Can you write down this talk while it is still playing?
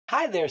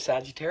Hi there,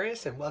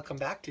 Sagittarius, and welcome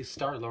back to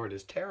Star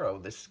Lord's Tarot.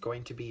 This is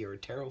going to be your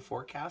tarot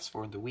forecast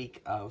for the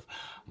week of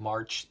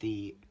March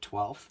the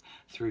 12th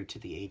through to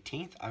the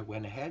 18th. I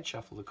went ahead,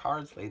 shuffled the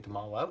cards, laid them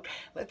all out.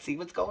 Let's see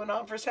what's going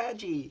on for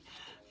Saggy.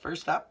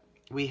 First up,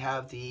 we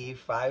have the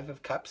Five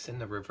of Cups in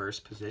the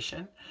reverse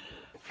position,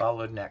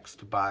 followed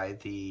next by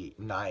the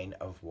Nine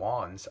of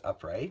Wands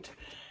upright.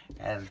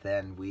 And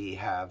then we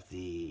have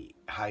the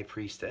High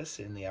Priestess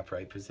in the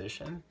upright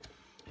position,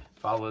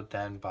 followed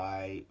then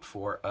by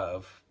Four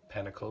of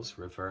Pentacles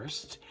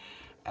reversed,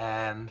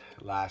 and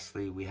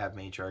lastly we have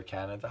Major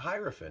Arcana, the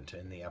Hierophant,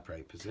 in the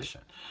upright position.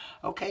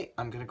 Okay,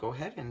 I'm going to go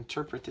ahead and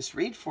interpret this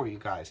read for you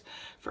guys.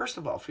 First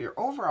of all, for your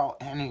overall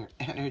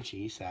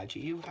energy,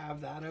 Saggy, you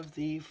have that of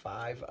the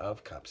Five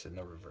of Cups in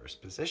the reverse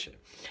position.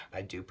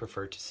 I do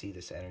prefer to see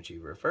this energy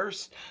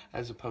reversed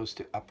as opposed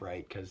to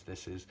upright, because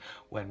this is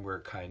when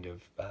we're kind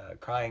of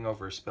crying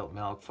over spilt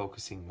milk,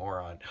 focusing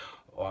more on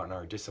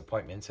our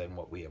disappointments and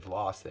what we have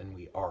lost than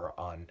we are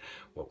on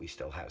what we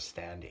still have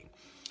standing.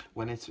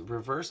 When it's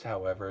reversed,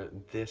 however,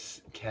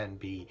 this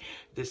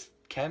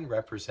can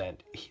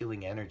represent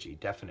healing energy.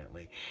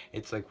 Definitely,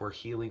 it's like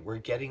we're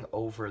getting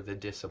over the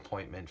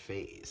disappointment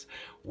phase,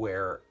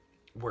 where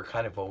we're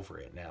kind of over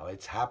it now.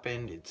 It's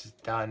happened, it's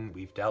done,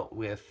 we've dealt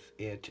with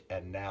it,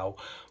 and now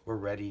we're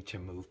ready to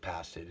move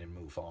past it and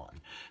move on.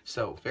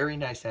 So very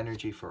nice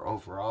energy for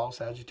overall,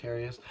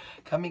 Sagittarius.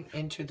 Coming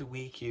into the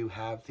week, you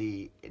have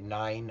the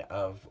Nine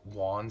of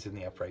Wands in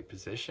the upright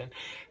position.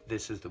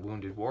 This is the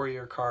Wounded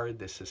Warrior card.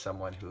 This is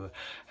someone who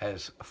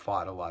has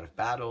fought a lot of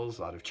battles,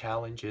 a lot of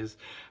challenges.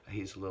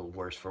 He's a little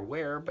worse for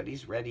wear, but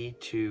he's ready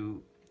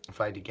to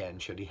fight again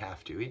should he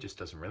have to. He just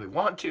doesn't really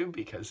want to,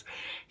 because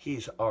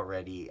he's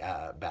already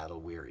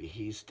battle weary.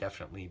 He's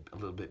definitely a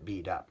little bit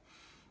beat up,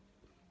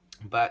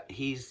 but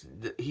he's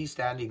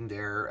standing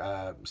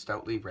there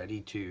stoutly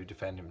ready to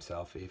defend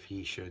himself if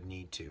he should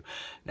need to.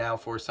 Now,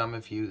 for some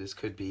of you, this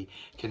could be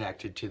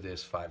connected to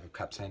this Five of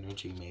Cups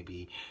energy.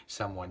 Maybe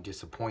someone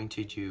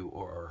disappointed you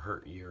or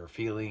hurt your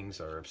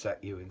feelings or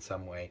upset you in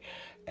some way,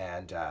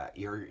 and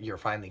you're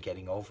finally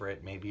getting over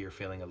it. Maybe you're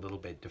feeling a little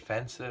bit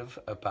defensive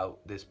about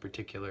this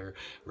particular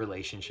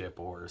relationship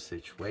or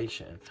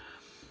situation.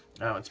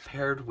 Now, it's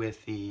paired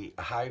with the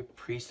High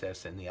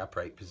Priestess in the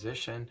upright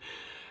position.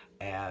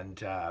 And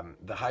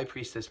the High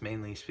Priestess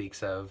mainly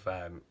speaks of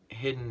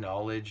hidden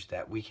knowledge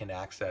that we can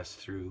access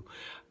through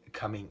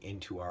coming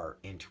into our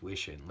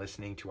intuition,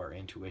 listening to our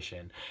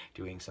intuition,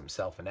 doing some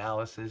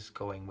self-analysis,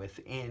 going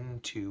within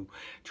to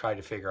try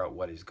to figure out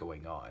what is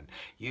going on.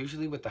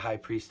 Usually with the High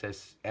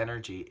Priestess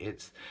energy,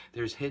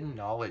 there's hidden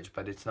knowledge,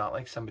 but it's not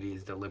like somebody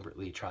is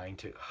deliberately trying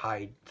to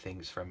hide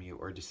things from you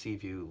or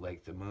deceive you,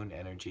 like the Moon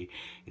energy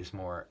is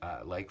more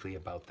likely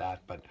about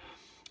that. But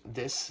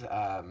this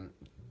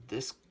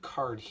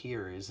card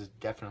here is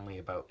definitely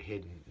about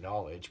hidden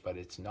knowledge, but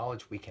it's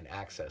knowledge we can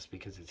access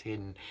because it's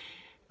hidden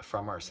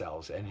from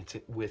ourselves and it's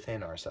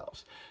within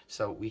ourselves.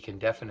 So we can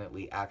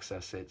definitely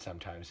access it.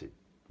 Sometimes it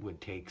would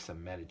take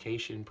some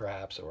meditation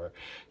perhaps, or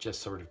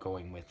just sort of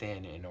going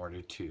within in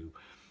order to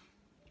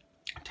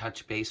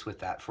touch base with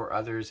that. For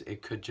others,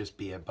 it could just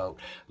be about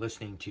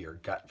listening to your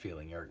gut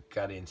feeling, your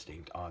gut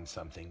instinct on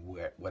something.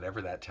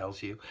 Whatever that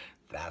tells you,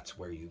 that's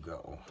where you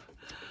go.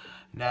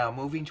 Now,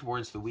 moving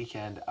towards the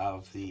weekend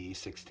of the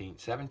 16th,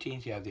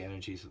 17th, you have the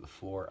energies of the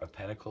Four of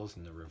Pentacles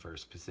in the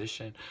reverse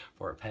position.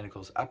 Four of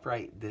Pentacles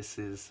upright. This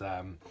is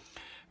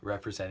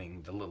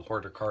representing the little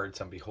hoarder card,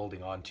 somebody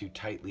holding on too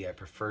tightly. I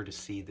prefer to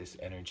see this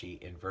energy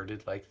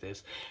inverted like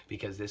this,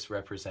 because this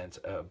represents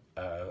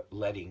a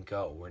letting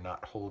go. We're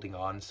not holding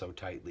on so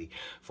tightly.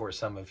 For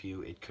some of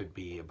you, it could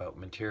be about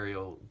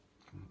material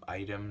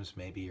items.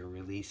 Maybe you're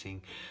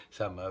releasing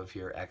some of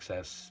your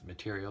excess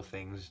material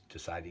things,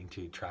 deciding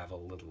to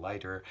travel a little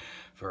lighter.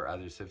 For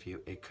others of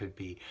you, it could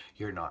be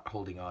you're not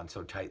holding on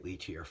so tightly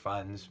to your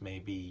funds.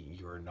 Maybe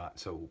you're not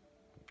so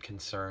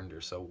concerned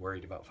or so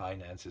worried about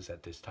finances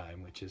at this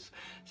time, which is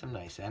some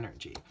nice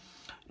energy.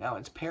 Now,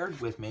 it's paired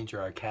with Major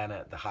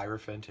Arcana, the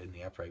Hierophant, in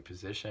the upright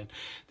position.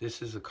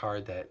 This is a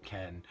card that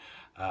can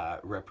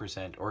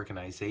represent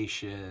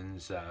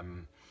organizations,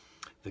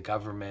 the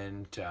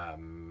government,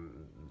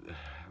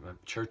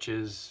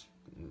 churches,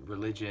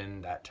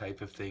 religion, that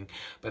type of thing,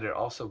 but it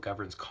also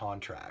governs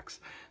contracts.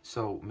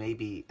 So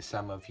maybe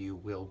some of you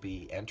will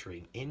be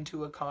entering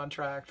into a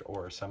contract,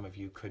 or some of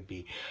you could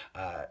be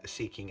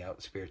seeking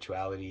out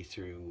spirituality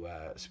through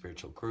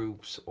spiritual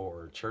groups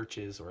or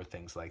churches or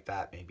things like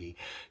that, maybe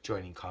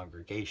joining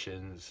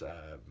congregations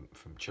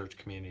from church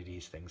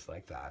communities, things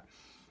like that.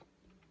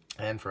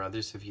 And for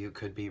others of you, it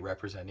could be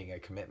representing a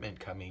commitment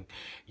coming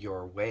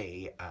your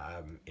way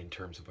in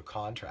terms of a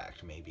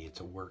contract. Maybe it's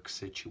a work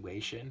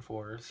situation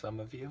for some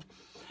of you.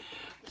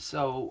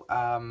 So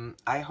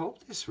I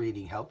hope this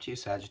reading helped you,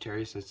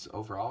 Sagittarius.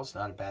 Overall, it's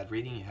not a bad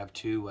reading. You have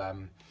two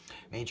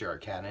Major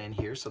Arcana in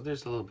here, so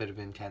there's a little bit of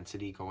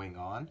intensity going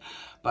on.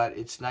 But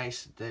it's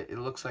nice that it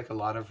looks like a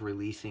lot of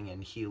releasing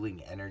and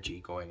healing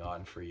energy going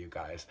on for you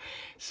guys.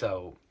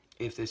 So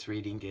If this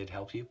reading did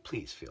help you,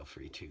 please feel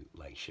free to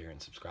like, share, and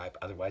subscribe.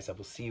 Otherwise, I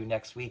will see you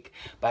next week.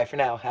 Bye for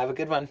now. Have a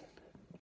good one.